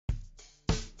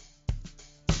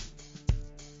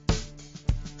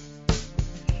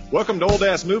Welcome to Old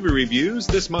Ass Movie Reviews.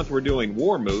 This month we're doing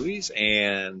war movies,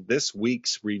 and this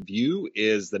week's review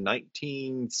is the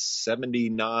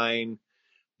 1979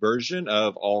 version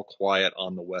of All Quiet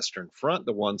on the Western Front,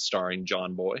 the one starring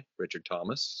John Boy, Richard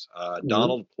Thomas,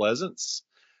 Donald Pleasance,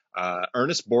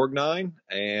 Ernest Borgnine,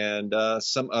 and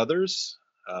some others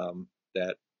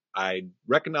that I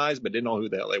recognized but didn't know who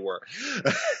the hell they were.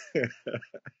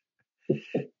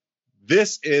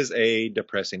 This is a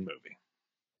depressing movie.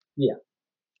 Yeah.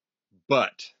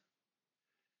 But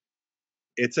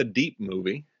it's a deep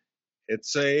movie.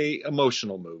 It's a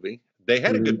emotional movie. They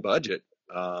had a good budget.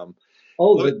 The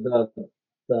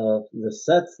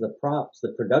sets, the props,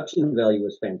 the production value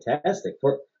was fantastic.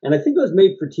 And I think it was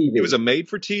made for TV. It was a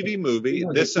made-for-TV movie.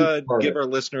 This give our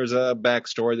listeners a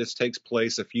backstory. This takes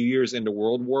place a few years into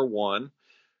World War One,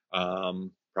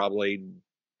 probably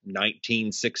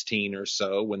 1916 or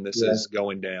so when this is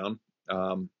going down.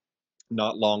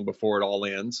 Not long before it all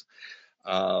ends.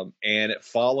 And it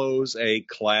follows a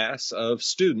class of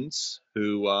students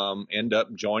who end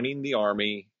up joining the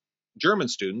army. German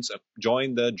students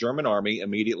join the German army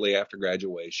immediately after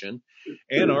graduation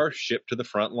and are shipped to the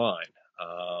front line.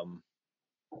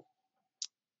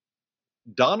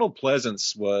 Donald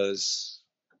Pleasance was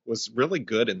really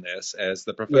good in this as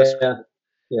the professor.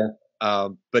 Yeah.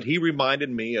 But he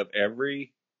reminded me of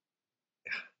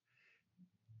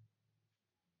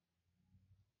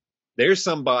There's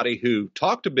somebody who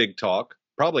talked a big talk,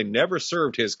 probably never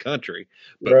served his country,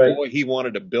 but boy, he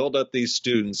wanted to build up these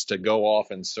students to go off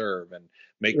and serve and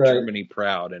make Germany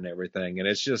proud and everything. And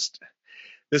it's just,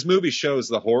 this movie shows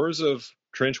the horrors of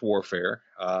trench warfare,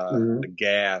 the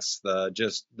gas,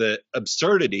 the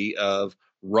absurdity of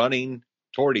running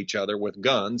toward each other with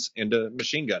guns into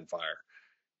machine gun fire.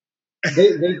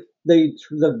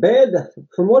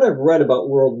 From what I've read about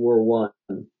World War One,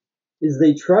 is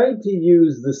they tried to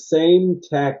use the same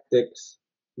tactics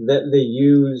that they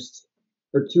used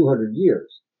for 200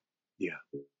 years. Yeah.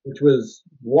 Which was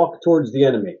walk towards the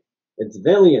enemy. It's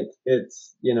valiant.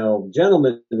 It's,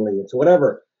 gentlemanly. It's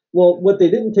whatever. Well, what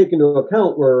they didn't take into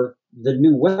account were the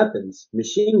new weapons,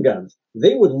 machine guns.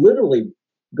 They would literally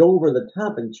go over the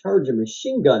top and charge a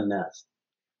machine gun nest.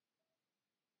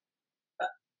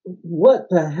 What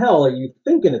the hell are you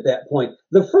thinking at that point?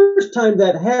 The first time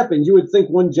that happened, you would think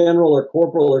one general or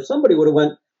corporal or somebody would have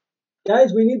went,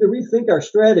 guys, we need to rethink our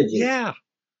strategy. Yeah.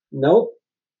 Nope.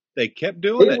 They kept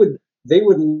doing it. They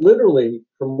would literally,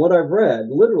 from what I've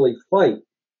read, literally fight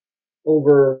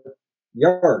over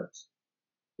yards.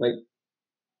 Like,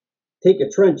 take a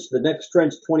trench, the next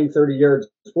trench 20, 30 yards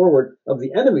forward of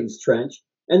the enemy's trench,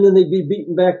 and then they'd be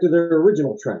beaten back to their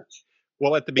original trench.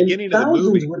 Well, at the beginning of the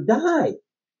movie, thousands would die.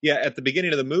 Yeah, at the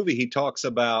beginning of the movie, he talks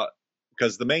about,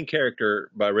 because the main character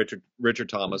by Richard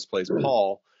Thomas plays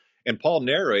Paul, and Paul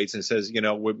narrates and says,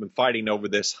 we've been fighting over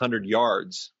this 100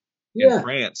 yards in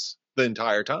France the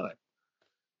entire time.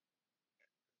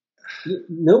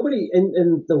 Nobody,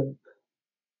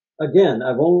 again,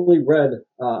 I've only read,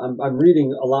 I'm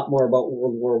reading a lot more about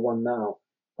World War One now,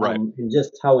 and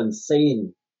just how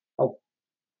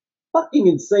fucking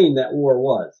insane that war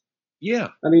was. Yeah.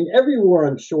 I mean, every war,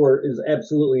 I'm sure, is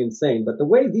absolutely insane. But the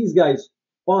way these guys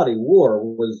fought a war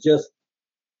was just,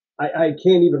 I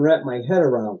can't even wrap my head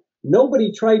around.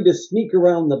 Nobody tried to sneak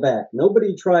around the back.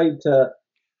 Nobody tried to,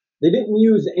 they didn't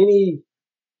use any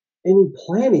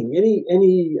planning, any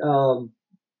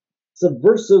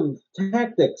subversive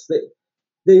tactics.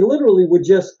 They literally would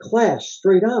just clash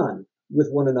straight on with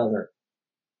one another.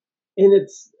 And it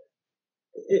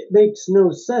makes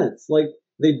no sense. Like,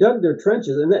 they dug their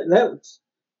trenches, and that's.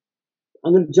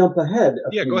 I'm going to jump ahead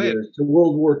a few years to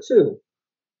World War II.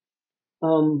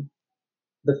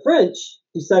 The French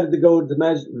decided to go to the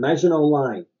Maginot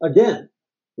Line again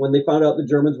when they found out the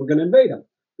Germans were going to invade them.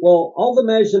 Well, all the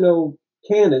Maginot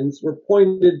cannons were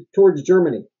pointed towards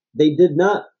Germany. They did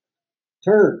not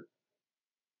turn.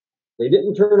 They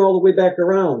didn't turn all the way back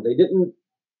around.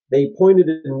 They pointed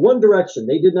in one direction.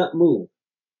 They did not move.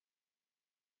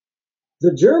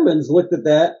 The Germans looked at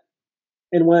that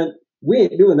and went, we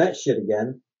ain't doing that shit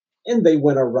again. And they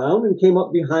went around and came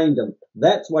up behind them.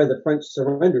 That's why the French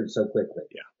surrendered so quickly.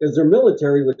 Yeah. Because their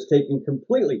military was taken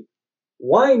completely.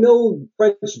 Why no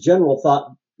French general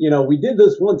thought, we did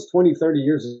this once 20, 30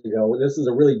 years ago. This is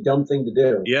a really dumb thing to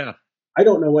do. Yeah. I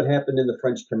don't know what happened in the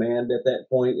French command at that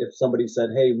point. If somebody said,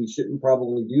 hey, we shouldn't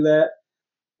probably do that.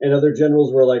 And other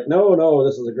generals were like, no,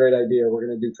 this is a great idea. We're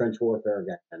going to do trench warfare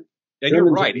again. And Germans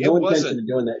you're right. No intention of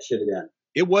doing that shit again.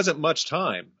 It wasn't much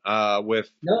time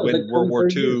between World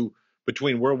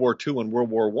War II and World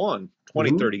War I,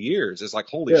 20, 30 years. It's like,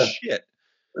 holy shit.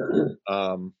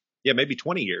 Maybe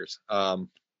 20 years.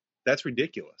 That's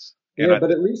ridiculous. Yeah,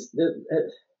 but at least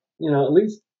at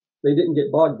least they didn't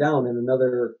get bogged down in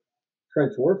another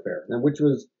trench warfare, and which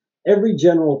was every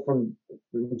general from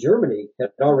Germany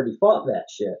had already fought that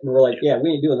shit, and we're like, yeah,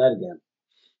 we ain't doing that again.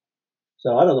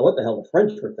 So I don't know what the hell the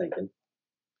French were thinking.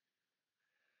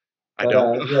 I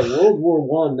don't know. Yeah, World War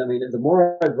One. I mean, the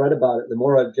more I've read about it, the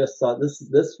more I've just thought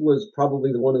this was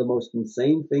probably one of the most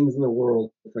insane things in the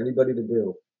world for anybody to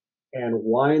do. And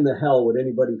why in the hell would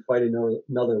anybody fight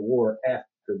another war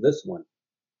after this one?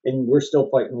 And we're still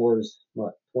fighting wars.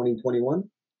 What, 2021?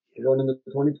 We're going into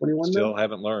 2021 Still now.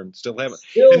 Haven't learned. Still haven't.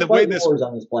 Still fighting wars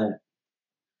on this planet.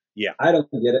 Yeah, I don't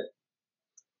get it.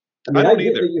 I mean, I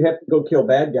get that you have to go kill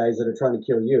bad guys that are trying to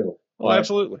kill you. Oh,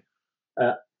 absolutely.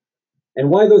 And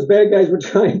why those bad guys were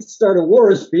trying to start a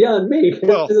war is beyond me.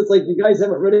 Well, it's like, you guys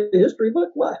haven't read a history book?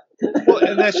 What? Well,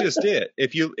 and that's just it.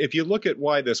 If you look at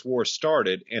why this war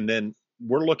started, and then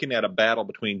we're looking at a battle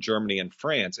between Germany and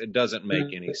France, it doesn't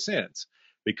make any sense,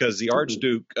 because the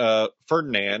Archduke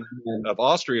Ferdinand of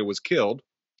Austria was killed,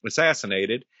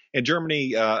 assassinated, and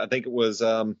Germany, I think it was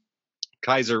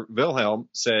Kaiser Wilhelm,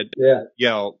 said,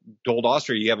 told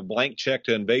Austria, you have a blank check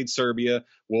to invade Serbia,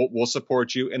 we'll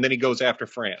support you, and then he goes after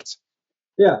France.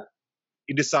 Yeah.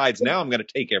 He decides, now I'm going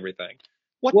to take everything.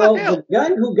 What the hell? The guy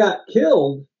who got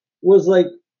killed was like,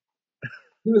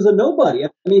 he was a nobody. I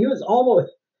mean,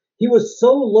 he was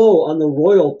so low on the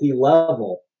royalty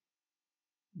level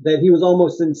that he was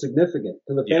almost insignificant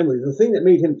to the family. The thing that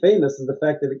made him famous is the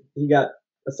fact that he got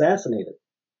assassinated.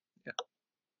 Yeah.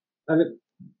 I mean,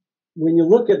 when you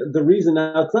look at the reason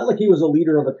now, it's not like he was a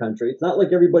leader of a country. It's not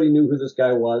like everybody knew who this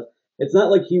guy was. It's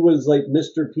not like he was like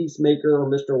Mr. Peacemaker or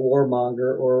Mr.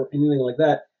 Warmonger or anything like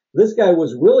that. This guy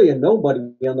was really a nobody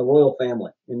on the royal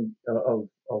family of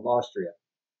Austria.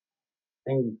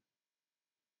 And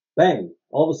bang,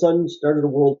 all of a sudden started a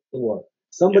world war.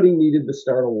 Somebody needed to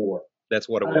start a war. That's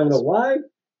what it was. I don't know why.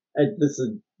 This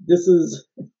is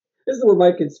where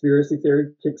my conspiracy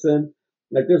theory kicks in.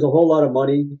 Like, there's a whole lot of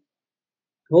money, a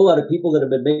whole lot of people that have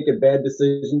been making bad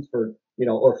decisions or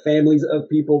families of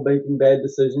people making bad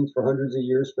decisions for hundreds of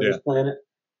years for this planet.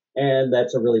 And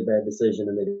that's a really bad decision,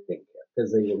 and they didn't care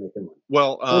because they were making money.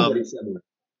 Well,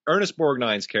 Ernest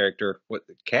Borgnine's character,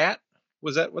 Cat?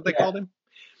 Was that what they called him?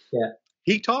 Yeah.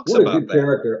 He talks about that. What a good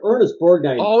character. Ernest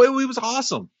Borgnine. Oh, he was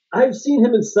awesome. I've seen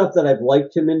him in stuff that I've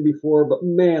liked him in before, but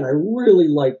man, I really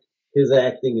liked his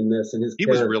acting in this and his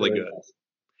character. He was really good.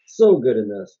 So good in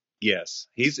this. Yes.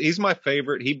 He's my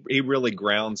favorite. He really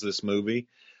grounds this movie.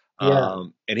 Yeah.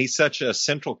 And he's such a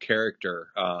central character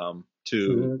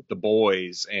to the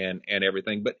boys and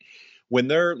everything. But when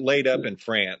they're laid up in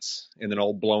France in an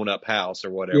old blown up house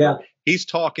or whatever, he's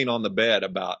talking on the bed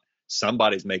about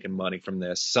somebody's making money from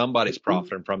this. Somebody's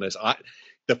profiting from this.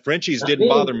 The Frenchies didn't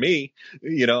bother me,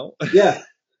 Yeah.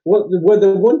 Well, when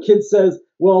the one kid says,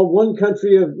 well, one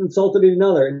country insulted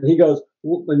another, and he goes,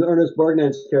 when Ernest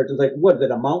Borgnine's character is like, what,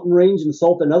 did a mountain range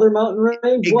insult another mountain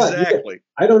range? Exactly.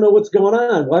 What? I don't know what's going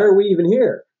on. Why are we even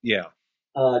here? Yeah.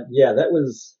 That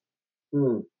was...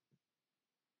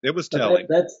 It was telling.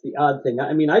 That's the odd thing.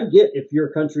 I mean, I get if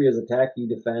your country is attacked, you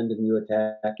defend and you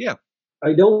attack. Yeah.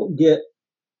 I don't get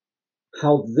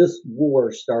how this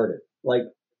war started. Like,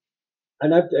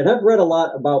 and I've read a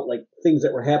lot about like things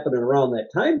that were happening around that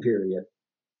time period,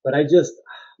 but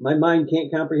my mind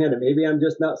can't comprehend it. Maybe I'm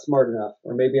just not smart enough,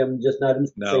 or maybe I'm just not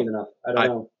insane enough. I don't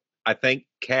know. I think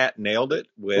Kat nailed it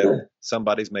with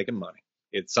somebody's making money.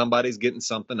 Somebody's getting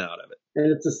something out of it.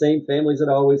 And it's the same families that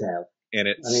always have. And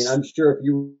I mean, I'm sure if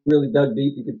you really dug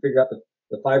deep, you could figure out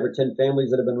the 5 or 10 families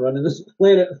that have been running this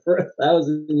planet for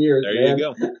 1,000 years. There you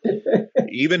go.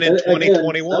 Even in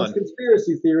 2021. Again,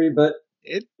 conspiracy theory, but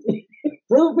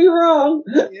prove me wrong.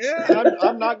 Yeah,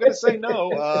 I'm not going to say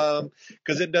no,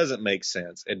 because it doesn't make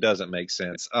sense. It doesn't make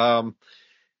sense. One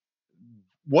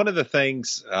of the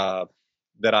things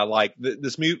that I like,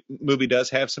 this movie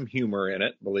does have some humor in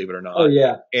it, believe it or not. Oh,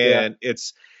 yeah. And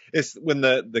it's when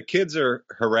the kids are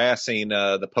harassing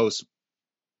the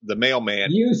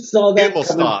mailman. You saw that coming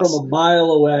from a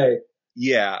mile away.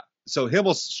 Yeah. So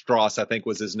Himmelstrasse, I think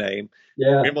was his name.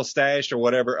 Yeah. Himmelstash or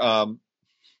whatever.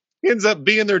 Ends up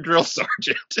being their drill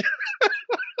sergeant.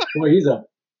 Boy, he's a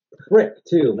prick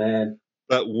too, man.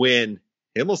 But when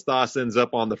Himmelstash ends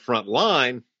up on the front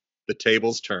line, the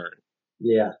tables turn.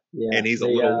 Yeah. And he's a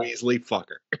little Weasley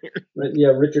fucker.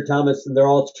 Richard Thomas, and they're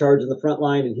all charged in the front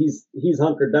line, and he's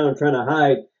hunkered down trying to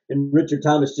hide, and Richard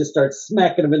Thomas just starts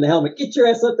smacking him in the helmet. Get your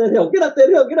ass up that hill! Get up that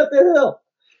hill! Get up that hill!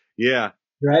 Yeah.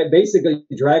 Right, basically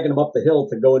dragging him up the hill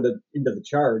to go into the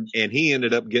charge. And he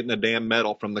ended up getting a damn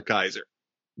medal from the Kaiser.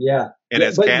 Yeah. And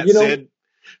as Kat said,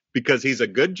 because he's a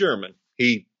good German,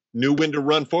 he knew when to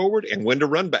run forward and when to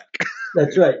run back.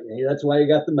 That's right. That's why he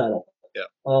got the medal. Yeah.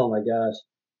 Oh my gosh.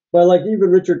 But like even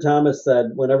Richard Thomas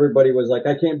said when everybody was like,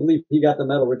 I can't believe he got the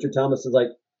medal. Richard Thomas is like,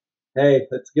 hey,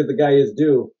 let's give the guy his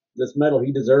due. This medal,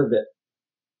 he deserved it.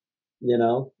 You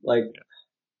know, like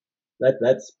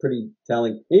that's pretty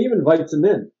telling. He even invites him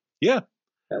in. Yeah.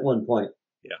 At one point.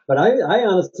 Yeah. But I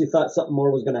honestly thought something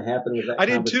more was going to happen with that. I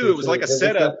did too. It was like a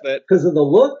setup that because of the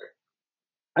look.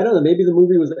 I don't know. Maybe the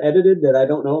movie was edited that I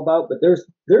don't know about, but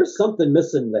there's something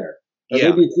missing there. Or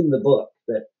maybe it's in the book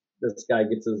that this guy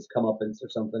gets his comeuppance or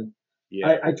something.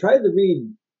 Yeah. I tried to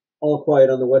read All Quiet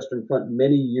on the Western Front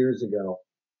many years ago,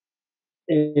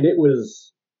 and it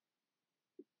was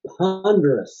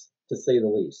ponderous to say the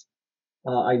least.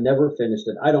 I never finished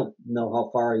it. I don't know how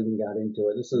far I even got into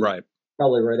it. This is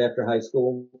probably right after high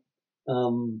school.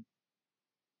 Couldn't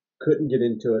get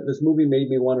into it. This movie made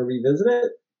me want to revisit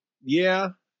it. Yeah,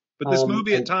 but this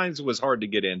movie at times was hard to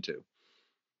get into.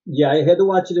 Yeah, I had to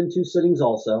watch it in 2 sittings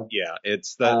also. Yeah,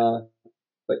 it's that.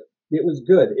 But it was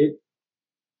good.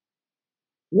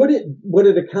 What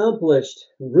it accomplished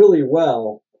really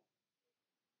well,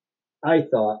 I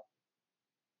thought.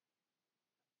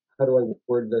 How do I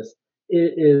word this?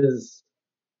 It is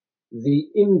the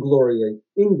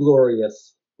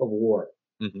inglorious of war.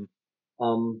 Mm-hmm.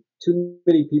 Too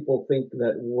many people think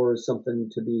that war is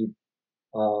something to be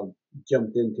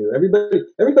jumped into.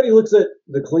 Everybody looks at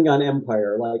the Klingon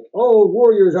Empire like, oh,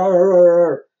 warriors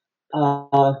are,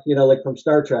 like from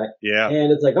Star Trek. Yeah.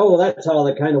 And it's like, oh, that's how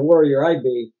the kind of warrior I'd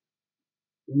be.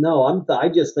 No, I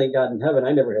just thank God in heaven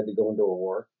I never had to go into a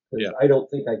war. Yeah. I don't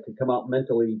think I could come out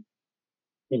mentally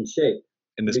in shape.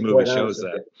 And this movie shows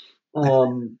that.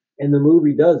 And the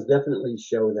movie does definitely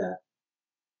show that.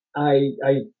 I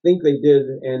think they did,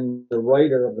 and the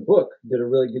writer of the book did a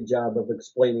really good job of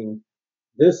explaining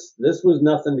this was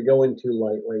nothing to go into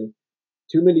lightly.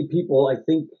 Too many people, I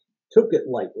think, took it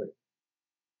lightly.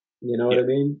 You know what I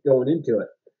mean? Going into it.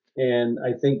 And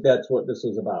I think that's what this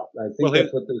was about. I think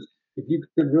that's what this, if you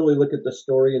could really look at the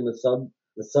story and the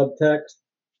subtext,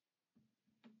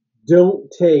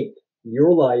 don't take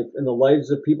your life and the lives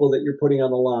of people that you're putting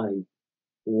on the line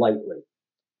lightly.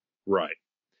 Right.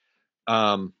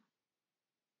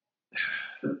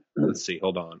 Let's see.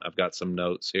 Hold on. I've got some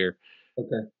notes here.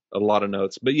 Okay. A lot of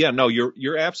notes, but yeah, no,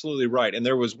 you're absolutely right. And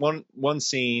there was one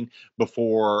scene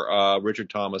before Richard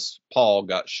Thomas Paul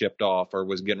got shipped off or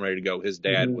was getting ready to go. His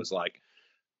dad was like,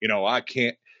 I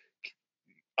can't.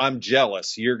 I'm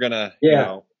jealous. You're gonna,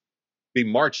 be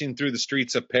marching through the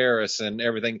streets of Paris and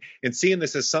everything, and seeing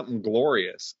this as something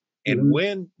glorious. And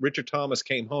when Richard Thomas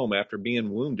came home after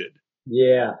being wounded,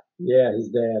 his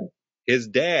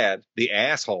dad, the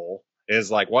asshole, is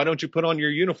like, why don't you put on your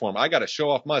uniform? I got to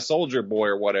show off my soldier boy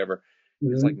or whatever.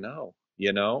 It's like, no,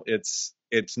 it's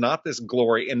not this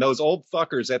glory. And those old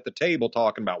fuckers at the table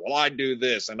talking about, well, I do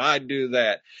this and I do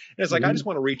that. And it's like, I just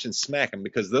want to reach and smack them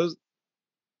because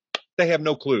they have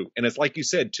no clue. And it's like you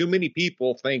said, too many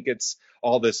people think it's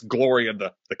all this glory of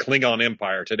the Klingon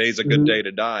Empire. Today's a good day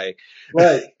to die.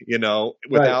 Right.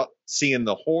 Without seeing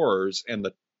the horrors and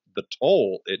the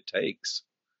toll it takes.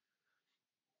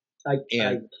 I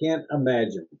can't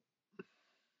imagine.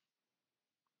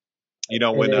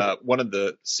 When one of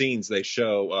the scenes they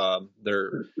show,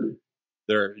 they're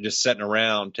just sitting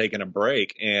around taking a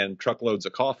break, and truckloads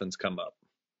of coffins come up.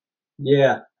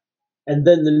 Yeah, and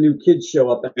then the new kids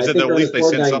show up. At least they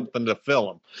sent something to fill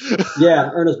them. Yeah,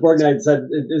 Ernest Borgnine said,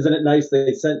 "Isn't it nice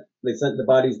they sent the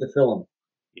bodies to fill them?"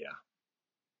 Yeah,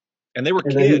 and they were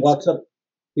kids. Then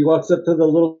he walks up to the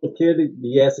little kid.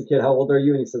 He asks the kid, "How old are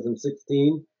you?" And he says, "I'm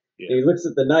 16." Yeah. He looks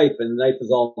at the knife, and the knife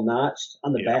is all notched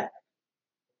on the back.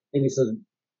 And he says,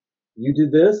 "You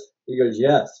did this?" He goes,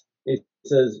 "Yes." He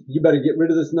says, "You better get rid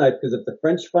of this knife, because if the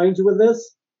French find you with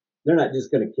this, they're not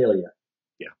just going to kill you."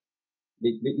 Yeah.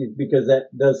 Because that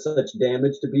does such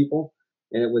damage to people,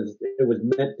 and it was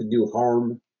meant to do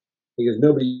harm. He goes,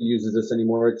 "Nobody uses this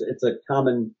anymore. It's a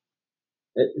common."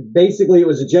 Basically, it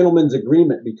was a gentleman's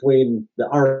agreement between the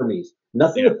armies.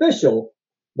 Nothing official,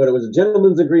 but it was a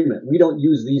gentleman's agreement. We don't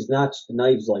use these notched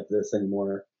knives like this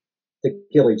anymore to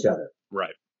kill each other.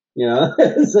 Right.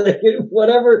 So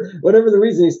whatever the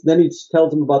reason is, then he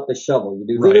tells them about the shovel. You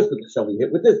do this with the shovel, you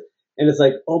hit with this. And it's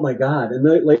like, oh my God. And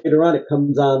then later on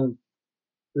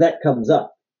that comes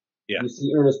up. Yeah. You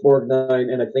see Ernest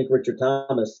Borgnine and I think Richard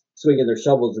Thomas swinging their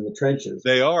shovels in the trenches.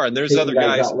 They are. And there's other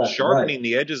guys sharpening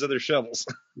the edges of their shovels.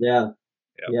 Yeah.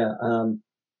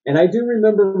 And I do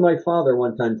remember my father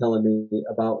one time telling me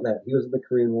about that. He was in the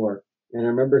Korean War. And I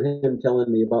remember him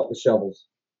telling me about the shovels.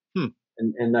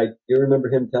 And I do remember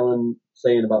him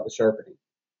saying about the sharpening.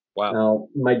 Wow. Now,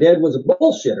 my dad was a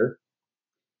bullshitter.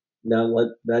 Now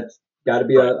that's got to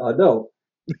be Right. a no.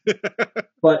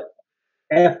 But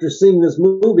after seeing this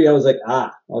movie, I was like,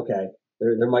 okay,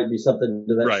 there might be something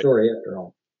to that Right. story after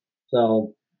all.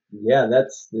 So yeah,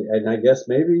 and I guess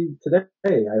maybe today,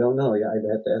 I don't know. Yeah,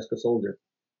 I'd have to ask a soldier.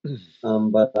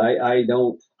 But I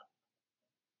don't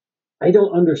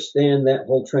understand that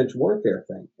whole trench warfare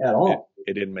thing at all.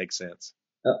 It didn't make sense.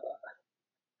 Uh,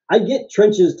 I get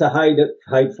trenches to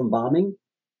hide from bombing,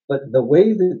 but the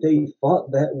way that they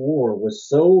fought that war was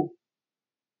so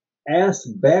ass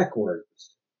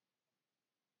backwards.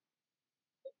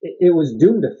 It was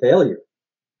doomed to failure.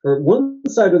 For one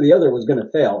side or the other was going to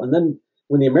fail. And then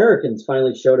when the Americans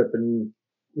finally showed up in,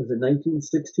 was it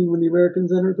 1916 when the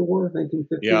Americans entered the war? Yeah,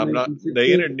 1915, I'm not.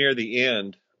 They 1916? entered near the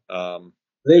end.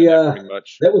 They, And they pretty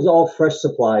much. that was all fresh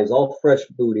supplies, all fresh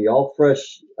booty, all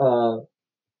fresh,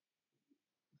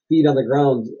 feet on the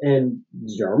ground. And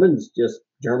Germans,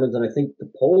 and I think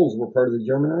the Poles were part of the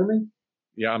German army.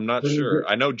 Yeah, I'm not sure.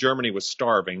 I know Germany was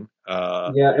starving.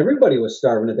 Yeah, everybody was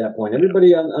starving at that point. Yeah.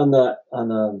 Everybody on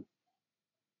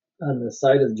the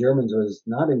side of the Germans was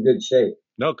not in good shape.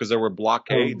 No, because there were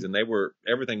blockades Um, and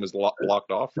everything was blocked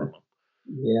off from them.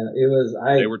 yeah, it was.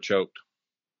 They were choked.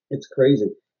 It's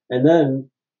crazy. And then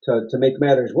to make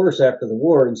matters worse after the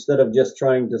war, instead of just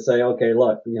trying to say, okay,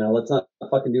 look, let's not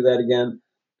fucking do that again.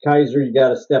 Kaiser, you got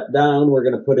to step down. We're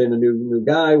going to put in a new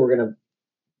guy. We're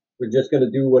just going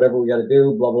to do whatever we got to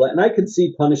do. Blah blah. And I could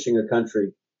see punishing a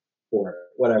country for it,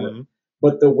 whatever. Mm-hmm.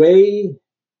 But the way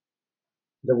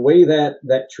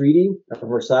that treaty of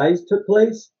Versailles took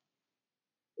place,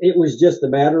 it was just a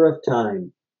matter of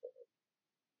time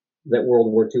that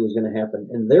World War II was going to happen.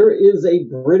 And there is a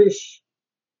British,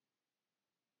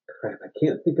 crap, I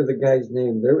can't think of the guy's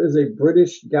name. There is a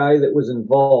British guy that was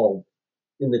involved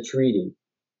in the treaty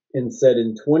and said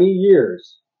in 20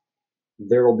 years,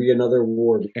 there will be another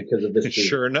war because of this treaty.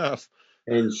 Sure enough.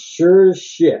 And sure as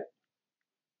shit,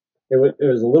 it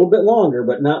was a little bit longer,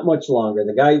 but not much longer.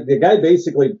 The guy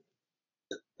basically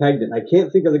pegged it. I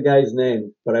can't think of the guy's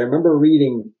name, but I remember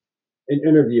reading an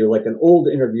interview, like an old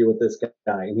interview with this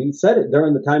guy, and he said it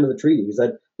during the time of the treaty. He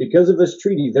said, because of this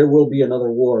treaty, there will be another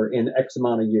war in X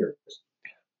amount of years.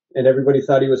 And everybody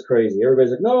thought he was crazy.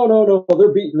 Everybody's like, no, no, no,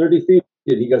 they're beaten, they're defeated.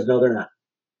 He goes, no, they're not.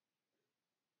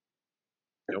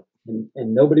 Nope.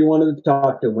 And nobody wanted to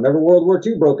talk to him. Whenever World War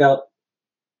II broke out,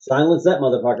 silence that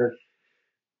motherfucker.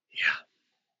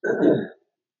 Yeah.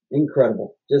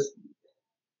 Incredible. Just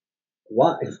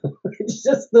why? It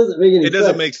just doesn't make any sense. It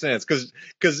doesn't make sense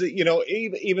because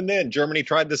even then Germany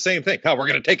tried the same thing. Oh, we're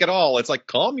going to take it all. It's like,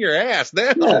 calm your ass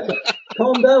down. Yeah,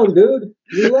 calm down, dude.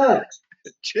 Relax.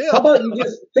 Chill. How about you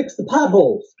just fix the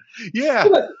potholes? Yeah.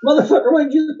 Come on, motherfucker, why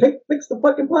don't you fix the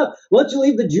fucking pot? Why don't you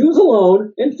leave the Jews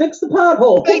alone and fix the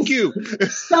potholes? Thank you.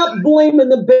 Stop blaming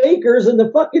the bakers and the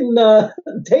fucking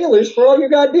tailors for all your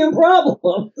goddamn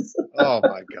problems. Oh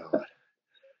my God.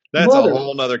 That's a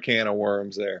whole nother can of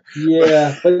worms there.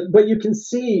 Yeah, but you can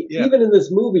see, even in this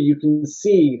movie, you can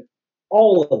see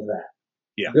all of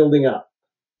that building up.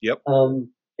 Yep. And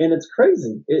it's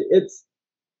crazy. It's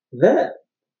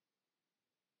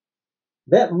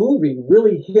that movie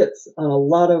really hits on a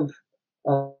lot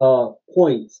of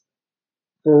points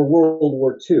for World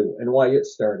War II and why it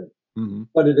started. Mm-hmm.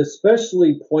 But it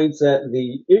especially points at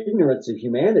the ignorance of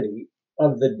humanity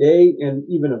of the day and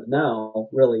even of now,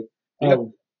 really,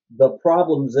 of the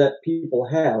problems that people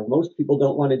have. Most people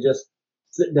don't want to just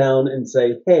sit down and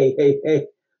say, hey,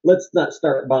 let's not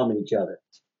start bombing each other.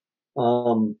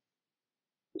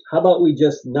 How about we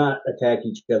just not attack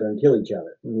each other and kill each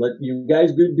other and let you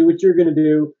guys do what you're going to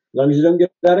do. As long as you don't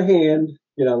get out of hand,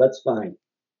 that's fine.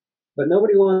 But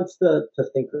nobody wants to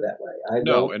think that way.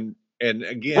 No, and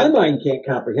again, my mind can't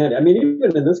comprehend it. I mean,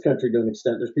 even in this country, to an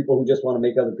extent, there's people who just want to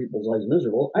make other people's lives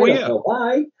miserable. I don't know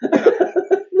why.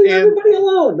 Leave everybody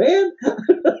alone, man.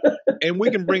 And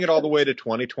we can bring it all the way to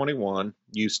 2021.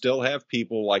 You still have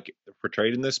people like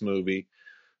portrayed in this movie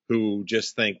who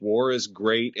just think war is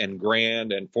great and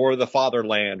grand and for the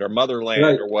fatherland or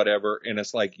motherland or whatever. And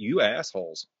it's like, you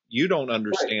assholes, you don't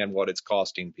understand what it's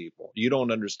costing people. You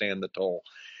don't understand the toll.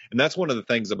 And that's one of the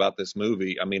things about this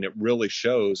movie. I mean, it really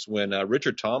shows when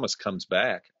Richard Thomas comes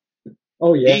back.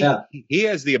 Oh, yeah. He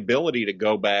has the ability to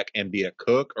go back and be a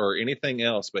cook or anything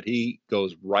else, but he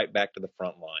goes right back to the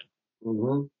front line.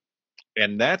 Mm-hmm.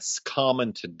 And that's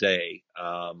common today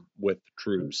with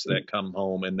troops that come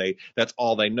home and that's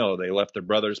all they know. They left their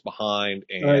brothers behind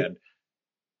and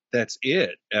that's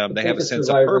it. They have a sense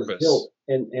of purpose. Guilt.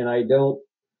 And I don't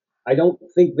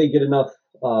think they get enough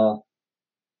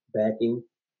backing.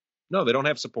 No, they don't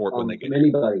have support when they get from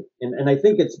anybody. And I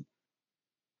think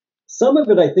some of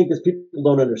it I think is people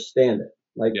don't understand it.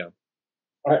 Like, Yeah.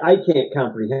 I can't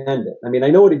comprehend it. I mean, I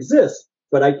know it exists,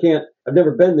 but I've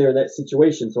never been there in that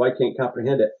situation, so I can't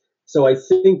comprehend it. So I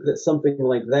think that something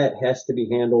like that has to be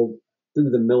handled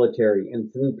through the military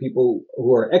and through people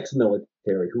who are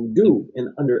ex-military, who do and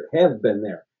have been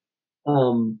there.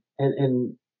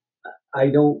 And I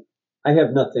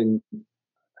have nothing.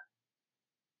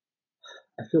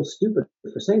 I feel stupid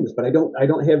for saying this, but I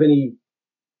don't have any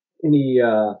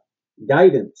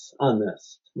guidance on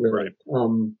this really.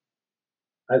 Right.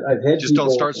 I've had Just don't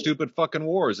people. start stupid fucking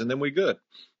wars, and then we good.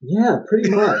 Yeah, pretty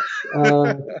much.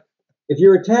 If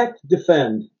you're attacked,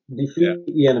 defend, Yeah. defeat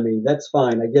the enemy. That's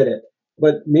fine. I get it.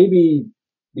 But maybe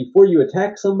before you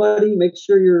attack somebody, make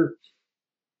sure you're,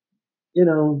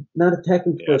 not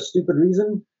attacking for a stupid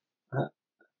reason.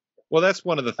 Well, that's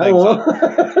one of the I don't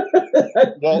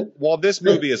things. know. While this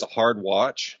movie is a hard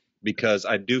watch because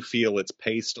I do feel it's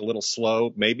paced a little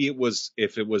slow. Maybe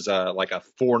if it was like a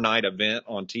 4-night event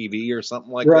on TV or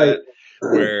something like Right. that,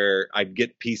 where I'd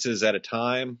get pieces at a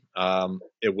time,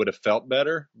 it would have felt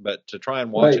better. But to try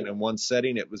and watch it in one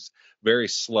setting, it was very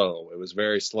slow. It was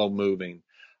very slow moving.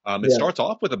 It starts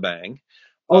off with a bang.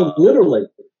 Oh, literally.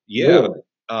 Yeah. Literally.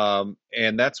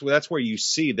 And that's where you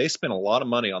see they spent a lot of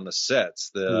money on the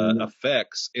sets, the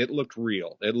effects. It looked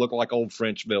real. It looked like old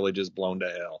French villages blown to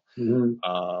hell.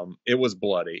 It was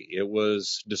bloody. It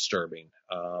was disturbing.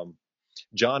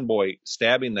 John Boy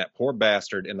stabbing that poor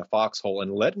bastard in the foxhole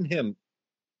and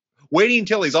waiting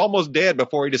until he's almost dead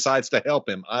before he decides to help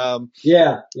him.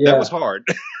 Yeah. That was hard.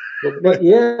 but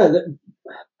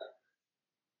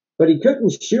but he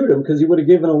couldn't shoot him because he would have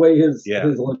given away his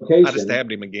location. I'd have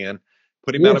stabbed him again.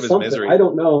 Put him out of his misery. I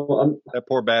don't know. That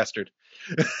poor bastard.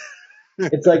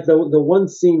 It's like the one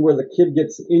scene where the kid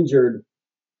gets injured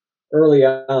early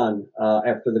on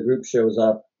after the group shows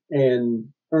up, and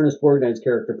Ernest Borgnine's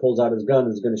character pulls out his gun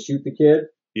and is going to shoot the kid.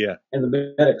 Yeah. And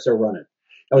the medics are running.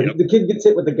 Oh, the kid gets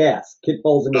hit with the gas. Kid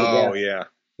falls into the gas. Oh, yeah.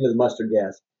 Into the mustard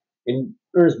gas. And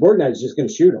Ernest Borgnine's just going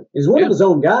to shoot him. He's one of his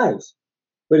own guys,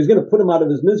 but he's going to put him out of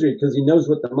his misery because he knows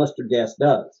what the mustard gas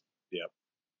does. Yep.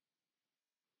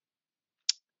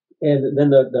 And then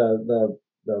the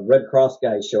Red Cross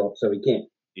guys show up, so he can't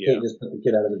just put the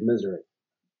kid out of his misery.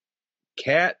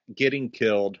 Cat getting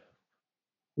killed.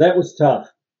 That was tough.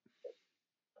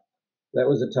 That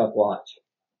was a tough watch.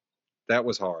 That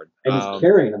was hard. And he's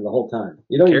carrying him the whole time.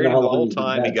 You don't even know how the whole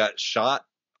time. He got shot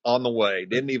on the way.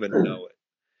 Didn't even know it.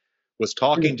 Was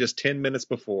talking just 10 minutes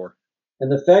before.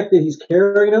 And the fact that he's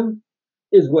carrying him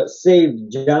is what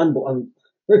saved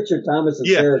Richard Thomas's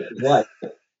character's life.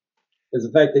 Is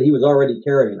the fact that he was already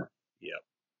carrying him. Yeah.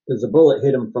 Because the bullet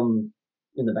hit him from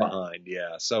in the back. Behind,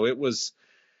 yeah. So it was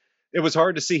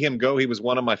hard to see him go. He was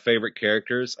one of my favorite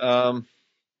characters.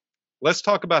 Let's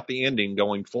talk about the ending,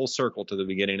 going full circle to the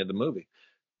beginning of the movie.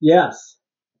 Yes.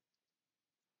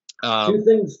 Two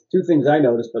things I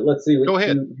noticed, but let's see what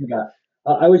you got.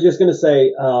 I was just going to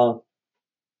say,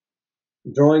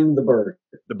 drawing the bird.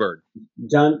 The bird.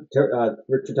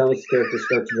 Richard Thomas' character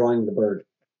starts drawing the bird.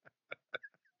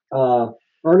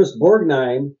 Ernest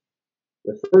Borgnine,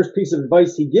 the first piece of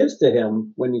advice he gives to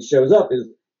him when he shows up is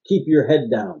keep your head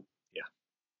down. Yeah.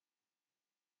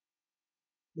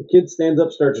 The kid stands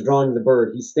up, starts drawing the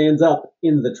bird. He stands up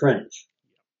in the trench.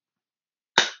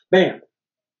 Bam.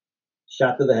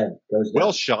 Shot to the head. Goes down.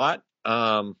 Well shot.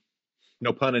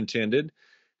 No pun intended.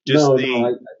 Just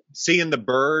seeing the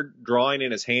bird drawing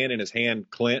in his hand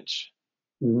clench,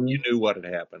 you knew what had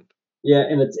happened. Yeah,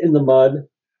 and it's in the mud.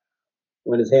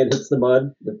 When his hand hits the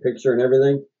mud, the picture and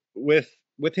everything. With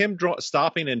him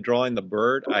stopping and drawing the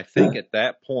bird, I think at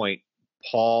that point,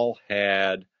 Paul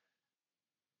had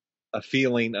a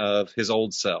feeling of his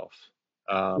old self,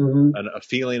 a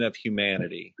feeling of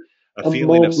humanity, a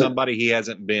feeling of somebody he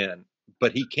hasn't been,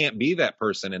 but he can't be that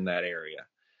person in that area.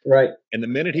 Right. And the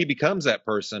minute he becomes that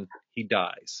person, he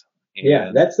dies.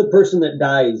 And that's the person that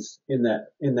dies in that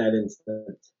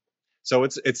instance. So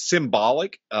it's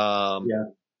symbolic.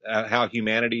 How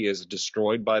humanity is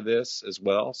destroyed by this as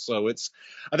well. So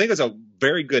I think it's a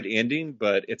very good ending,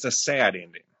 but it's a sad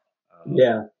ending.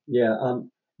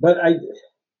 But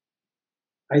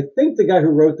I think the guy who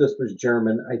wrote this was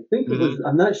German. I think it was.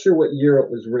 I'm not sure what year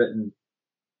it was written,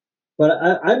 but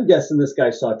I'm guessing this guy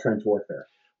saw trench warfare.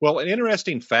 Well, an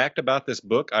interesting fact about this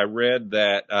book, I read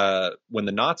that when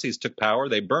the Nazis took power,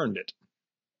 they burned it.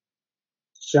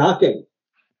 Shocking.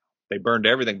 They burned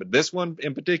everything, but this one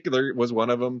in particular was one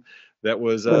of them that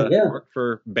was marked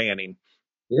for banning.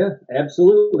 Yeah,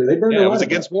 absolutely. They burned. Yeah, it was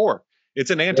against war. It's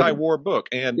an anti-war book,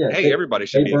 and everybody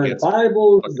should be against. They burned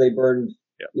Bibles. They burned,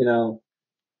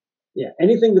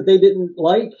 anything that they didn't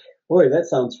like. Boy, that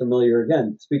sounds familiar.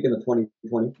 Again, speaking of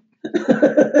 2020.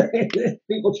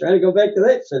 People trying to go back to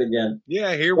that shit again.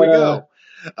 Yeah, here we But go.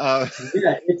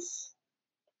 yeah, it's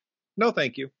No,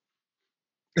 thank you.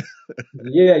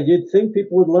 yeah. You'd think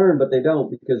people would learn, but they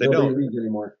don't because They nobody don't. reads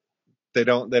anymore. They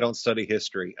don't study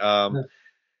history.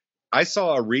 I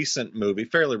saw a recent movie,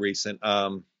 fairly recent,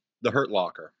 The Hurt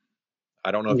Locker.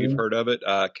 I don't know if you've Mm-hmm. heard of it.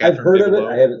 I've Catherine heard of it. I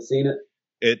Bigelow. haven't seen it.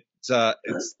 It's I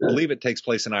believe it takes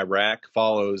place in Iraq.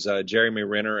 Follows Jeremy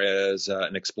Renner as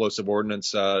an explosive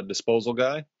ordnance disposal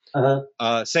guy.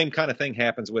 Same kind of thing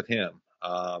happens with him.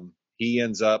 He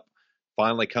ends up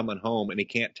finally coming home and he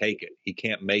can't take it. He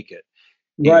can't make it.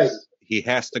 Right. He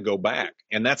has to go back,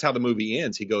 and that's how the movie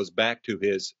ends. He goes back to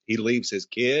he leaves his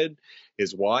kid,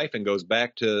 his wife, and goes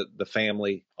back to the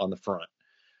family on the front.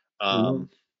 Mm-hmm.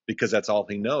 Because that's all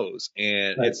he knows.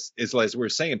 And Right. it's like we were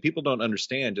saying, people don't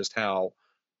understand just how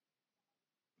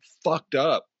fucked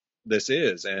up this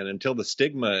is. And until the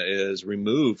stigma is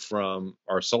removed from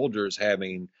our soldiers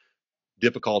having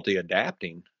difficulty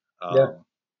adapting, Yeah.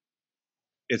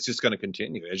 it's just going to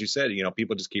continue. As you said,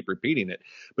 people just keep repeating it.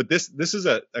 But this is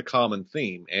a common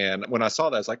theme. And when I saw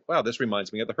that, I was like, wow, this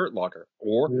reminds me of The Hurt Locker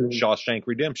or Mm-hmm. Shawshank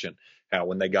Redemption. How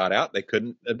when they got out, they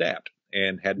couldn't adapt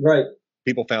and had Right.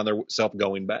 people found themselves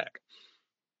going back.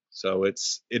 So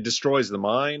it destroys the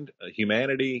mind,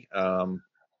 humanity.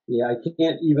 Yeah, I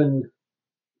can't even.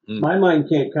 My mind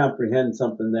can't comprehend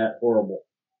something that horrible.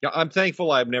 Yeah, I'm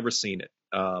thankful I've never seen it.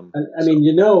 I mean,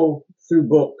 through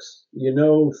books,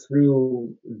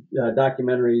 through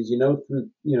documentaries,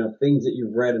 through things that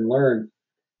you've read and learned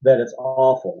that it's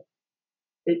awful.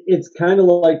 It's kind of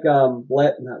like not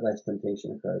Last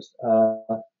Temptation of Christ,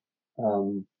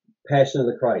 Passion of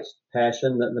the Christ,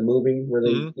 Passion, the movie where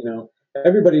they,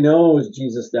 everybody knows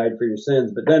Jesus died for your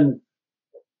sins, but then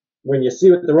when you see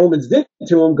what the Romans did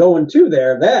to him going to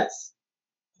there, that's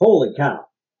holy cow.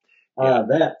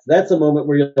 That's a moment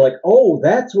where you're like, oh,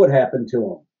 that's what happened to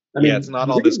him. I mean, it's not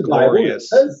you all read this the Bible, glorious. it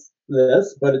says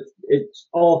this, but it's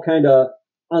all kind of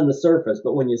on the surface.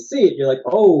 But when you see it, you're like,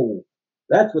 oh,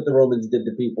 that's what the Romans did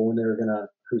to people when they were going to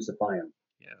crucify him.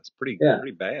 Yeah, it's pretty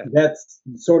bad. That's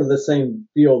sort of the same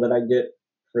feel that I get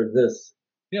for this.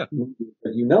 Yeah.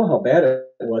 But you know how bad it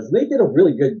was. They did a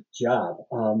really good job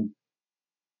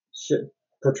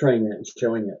portraying it and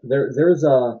showing it. There's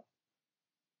a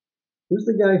who's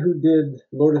the guy who did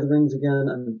Lord of the Rings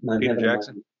again? I'm Peter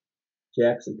Jackson.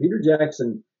 Peter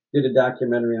Jackson did a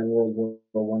documentary on World War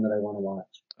I that I want to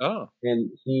watch. Oh.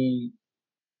 And he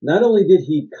not only did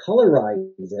he colorize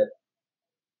it,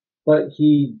 but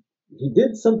he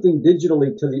did something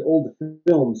digitally to the old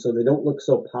films so they don't look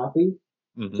so poppy.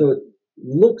 Mm-hmm. So it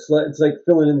looks like it's like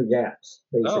filling in the gaps,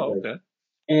 basically. Oh, okay.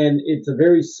 And it's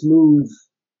very smooth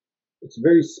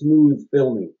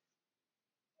filming.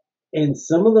 And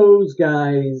some of those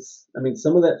guys,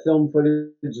 some of that film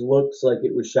footage looks like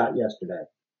it was shot yesterday.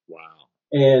 Wow.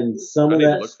 And some of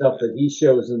that stuff that he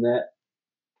shows in that,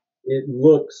 it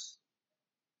looks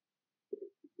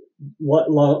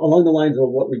along the lines of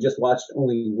what we just watched,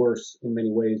 only worse in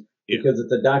many ways, because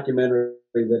it's a documentary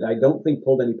that I don't think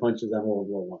pulled any punches on World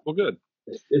War I. Well, good.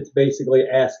 It's basically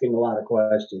asking a lot of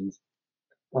questions.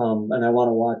 And I want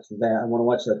to watch that. I want to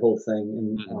watch that whole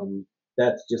thing. And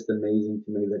that's just amazing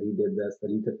to me that he did this, that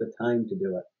he took the time to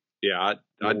do it. Yeah,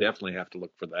 I definitely have to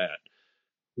look for that.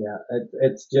 Yeah,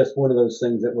 it's just one of those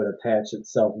things that would attach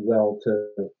itself well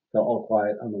to All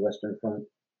Quiet on the Western Front.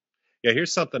 Yeah,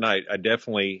 here's something I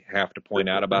definitely have to point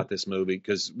out about this movie,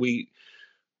 because we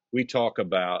talk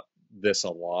about this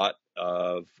a lot,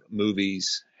 of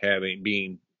movies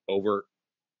being over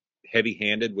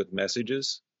heavy-handed with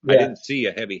messages. Yeah. I didn't see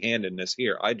a heavy-handedness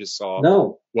here. I just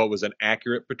saw what was an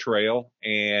accurate portrayal.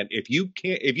 And if you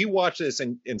watch this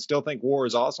and still think war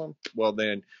is awesome, well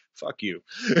then fuck you.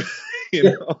 You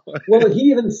know? Well, he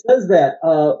even says that.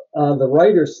 The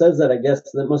writer says that, I guess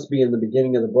that must be in the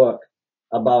beginning of the book,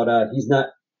 about he's not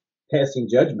passing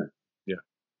judgment. Yeah.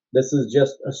 This is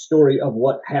just a story of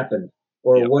what happened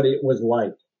or what it was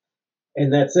like.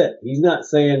 And that's it. He's not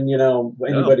saying,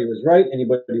 anybody was right,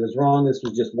 anybody was wrong. This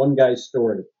was just one guy's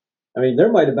story. I mean,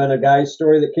 there might have been a guy's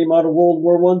story that came out of World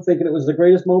War I thinking it was the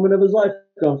greatest moment of his life,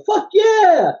 going, fuck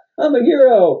yeah, I'm a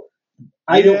hero.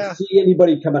 I don't see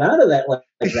anybody coming out of that like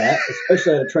that,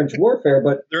 especially out of trench warfare,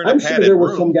 but I'm sure there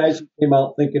were some guys who came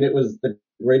out thinking it was the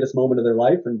greatest moment of their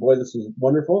life, and boy, this was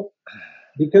wonderful,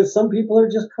 because some people are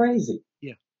just crazy.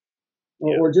 Yeah.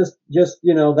 Or just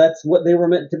that's what they were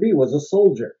meant to be, was a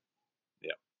soldier.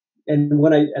 And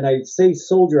when I say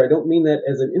soldier, I don't mean that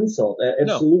as an insult. I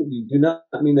absolutely do not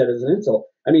mean that as an insult.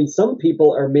 I mean, some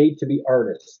people are made to be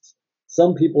artists.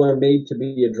 Some people are made to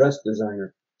be a dress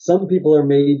designer. Some people are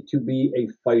made to be a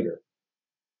fighter.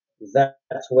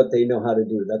 That's what they know how to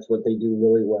do. That's what they do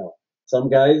really well. Some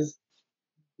guys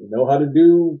know how to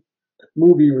do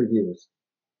movie reviews.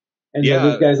 And then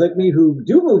there's guys like me who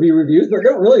do movie reviews but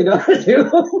don't really know how to do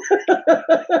them.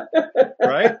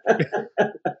 Right?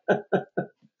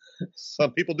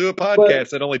 Some people do a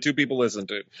podcast that only 2 people listen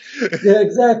to. Yeah,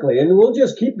 exactly. And we'll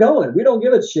just keep going. We don't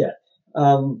give a shit.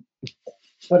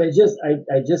 But I just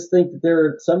think that there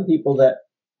are some people that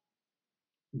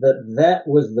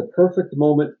was the perfect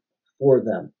moment for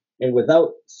them. And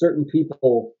without certain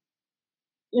people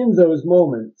in those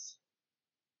moments,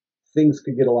 things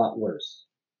could get a lot worse.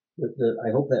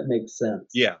 I hope that makes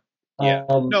sense. Yeah. Yeah.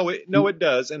 It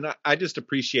does. And I just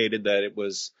appreciated that it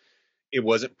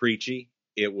wasn't preachy.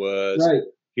 It was, right.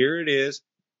 Here it is.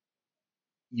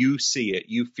 You see it.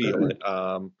 You feel it.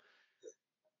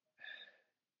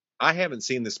 I haven't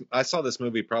seen this. I saw this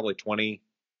movie probably 20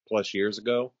 plus years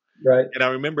ago. Right. And I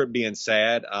remember it being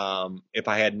sad. If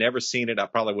I had never seen it, I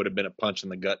probably would have been a punch in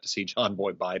the gut to see John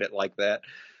Boy bite it like that.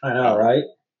 I know, right?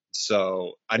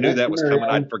 So I knew that was coming.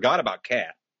 I forgot about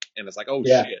Cat. And it's like, oh,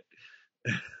 shit.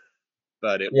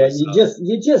 But it was.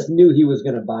 You just knew he was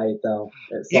going to bite it, though.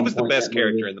 He was the best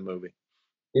character in the movie.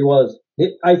 He was.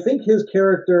 I think his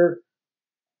character,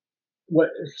 what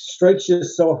strikes you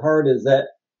so hard is that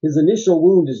his initial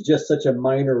wound is just such a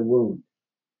minor wound.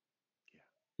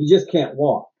 He just can't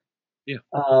walk. Yeah.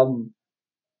 And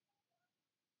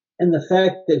the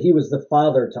fact that he was the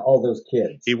father to all those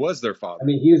kids. He was their father. I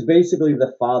mean, he was basically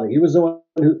the father. He was the one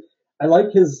who, I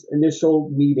like his initial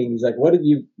meeting. He's like, what did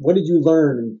you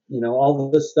learn? And,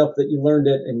 all this stuff that you learned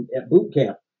at boot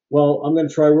camp. Well, I'm going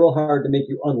to try real hard to make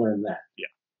you unlearn that. Yeah.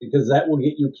 Because that will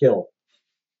get you killed.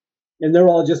 And they're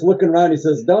all just looking around. He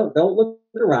says, don't look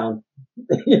around.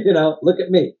 Look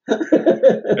at me.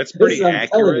 That's pretty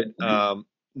accurate.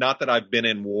 Not that I've been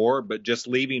in war, but just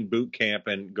leaving boot camp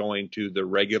and going to the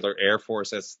regular Air Force,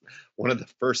 that's one of the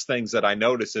first things that I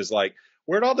notice is like,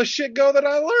 where'd all the shit go that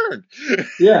I learned?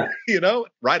 Yeah.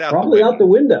 Right out Probably out the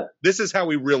window. This is how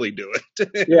we really do it.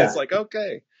 Yeah. It's like,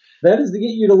 okay. That is to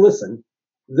get you to listen.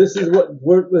 This is what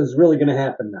was really going to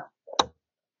happen now.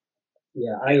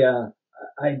 Yeah,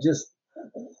 I just,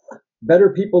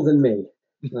 better people than me.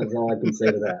 That's all I can say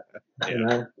to that.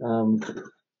 Yeah.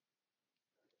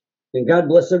 And God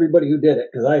bless everybody who did it,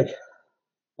 because I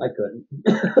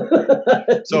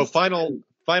couldn't. So final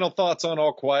thoughts on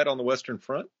All Quiet on the Western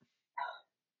Front?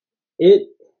 This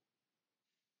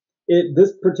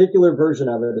particular version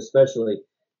of it especially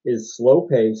is slow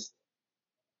paced.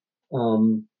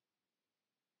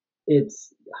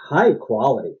 It's high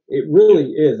quality. It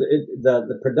really is.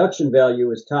 The production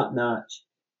value is top notch.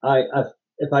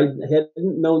 If I hadn't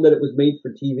known that it was made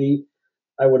for TV,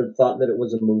 I would have thought that it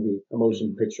was a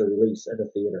motion picture release at a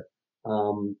theater.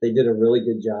 They did a really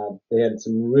good job. They had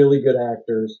some really good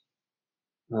actors.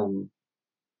 I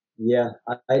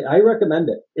recommend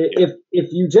it.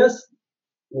 If you just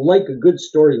like a good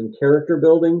story and character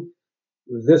building,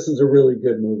 this is a really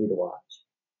good movie to watch.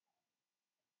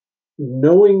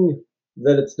 Knowing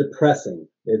that it's depressing,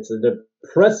 it's a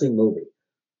depressing movie,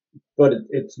 but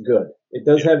it's good. It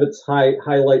does have its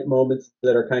highlight moments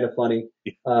that are kind of funny.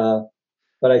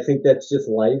 But I think that's just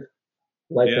life.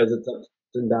 Life has its ups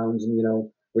and downs, and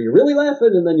where you're really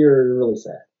laughing and then you're really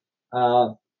sad.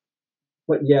 But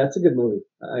yeah, it's a good movie.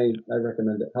 I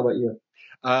recommend it. How about you?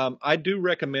 I do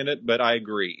recommend it, but I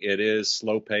agree. It is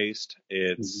slow paced.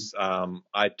 It's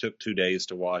I took 2 days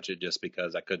to watch it just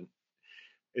because I couldn't.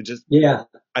 It just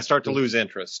I start to lose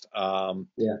interest.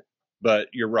 But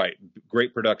you're right.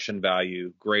 Great production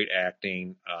value, great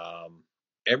acting,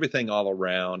 everything all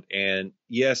around. And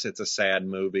yes, it's a sad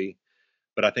movie,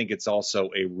 but I think it's also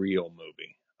a real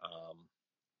movie.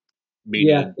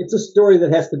 Meaning, it's a story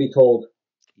that has to be told.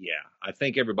 Yeah, I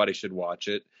think everybody should watch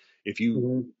it. If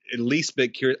you at least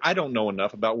bit curious, I don't know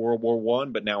enough about World War I,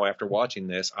 but now after watching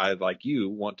this, I, like you,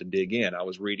 want to dig in. I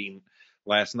was reading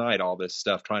last night all this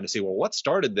stuff, trying to see, well, what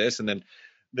started this, and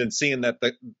then seeing that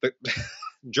the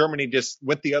Germany just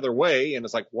went the other way, and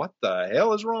it's like, what the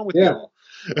hell is wrong with y'all?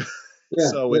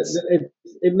 So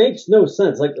it makes no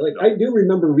sense. Like I do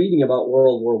remember reading about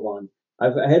World War One.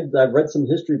 I've read some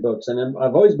history books, and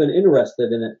I've always been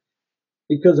interested in it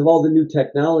because of all the new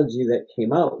technology that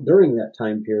came out during that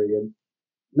time period.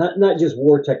 Not just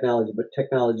war technology, but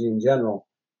technology in general,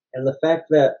 and the fact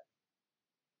that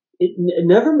it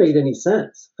never made any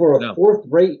sense for a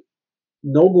fourth-rate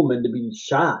nobleman to be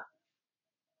shot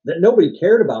that nobody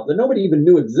cared about, that nobody even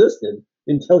knew existed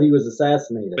until he was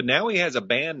assassinated. But now he has a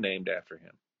band named after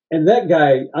him. And that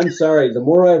guy, I'm sorry, the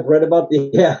more I've read about the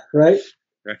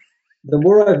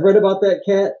more I've read about that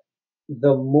cat,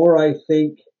 the more I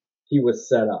think he was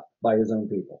set up by his own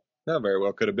people. No, very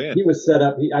well could have been. He was set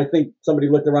up. I think somebody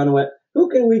looked around and went, "Who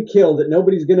can we kill that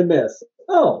nobody's going to miss?"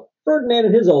 Oh, Ferdinand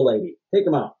and his old lady. Take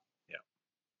them out. Yeah.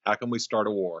 How can we start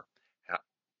a war?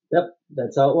 Yep,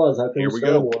 that's how it was. How can Here we we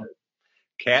start go. a war?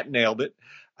 Cat nailed it.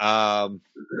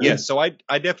 Yes, so I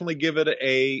definitely give it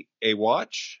a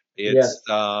watch. It's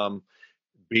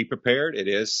be prepared. It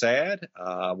is sad.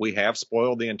 We have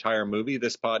spoiled the entire movie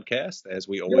this podcast, as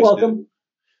we always do.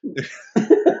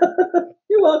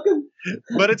 You're welcome.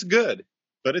 But it's good.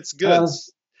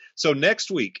 So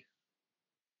next week,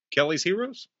 Kelly's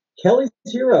Heroes? Kelly's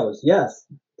Heroes, yes.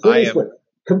 Please,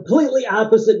 completely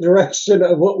opposite direction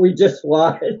of what we just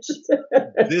watched.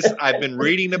 I've been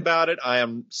reading about it. I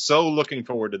am so looking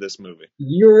forward to this movie.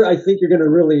 I think you're going to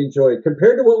really enjoy it.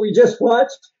 Compared to what we just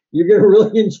watched, you're going to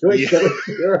really enjoy Kelly's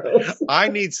Heroes. I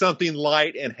need something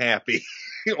light and happy,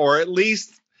 or at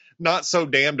least not so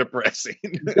damn depressing.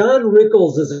 Don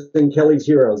Rickles is in Kelly's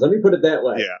Heroes. Let me put it that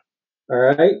way. Yeah. All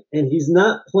right? And he's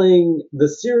not playing the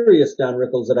serious Don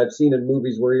Rickles that I've seen in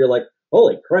movies where you're like,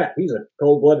 holy crap, he's a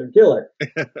cold-blooded killer.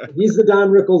 He's the Don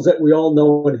Rickles that we all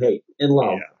know and hate and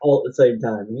love all at the same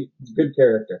time. He's a good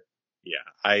character. Yeah.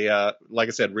 I like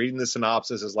I said, reading the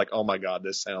synopsis is like, oh my God,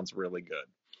 this sounds really good.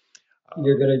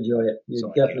 You're going to enjoy it.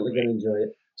 You're definitely going to enjoy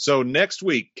it. So next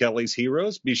week, Kelly's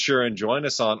Heroes, be sure and join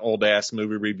us on Old Ass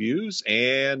Movie Reviews,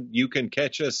 and you can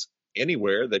catch us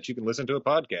anywhere that you can listen to a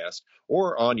podcast,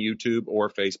 or on YouTube or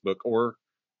Facebook or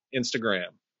Instagram.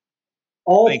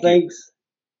 All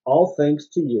thanks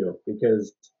to you,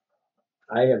 because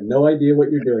I have no idea what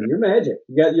you're doing. You're magic.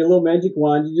 You got your little magic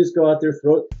wand. You just go out there,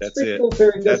 throw it. That's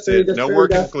it. That's it. No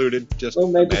work included. Just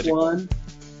little magic wand.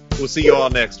 We'll see you all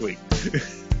next week.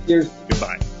 Cheers.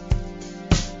 Goodbye.